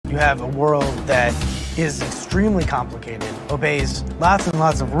You have a world that is extremely complicated, obeys lots and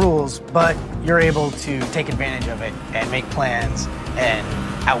lots of rules, but you're able to take advantage of it and make plans and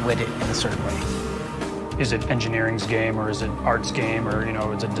outwit it in a certain way. Is it engineering's game, or is it art's game, or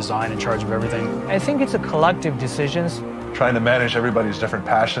is it design in charge of everything? I think it's a collective decisions. Trying to manage everybody's different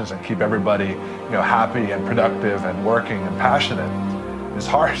passions and keep everybody happy and productive and working and passionate is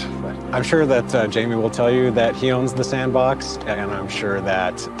hard. I'm sure that Jamie will tell you that he owns the sandbox, and I'm sure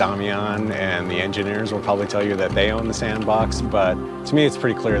that Damian and the engineers will probably tell you that they own the sandbox, but to me it's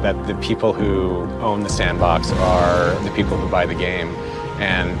pretty clear that the people who own the sandbox are the people who buy the game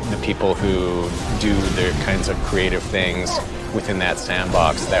and the people who do the kinds of creative things within that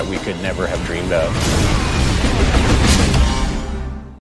sandbox that we could never have dreamed of.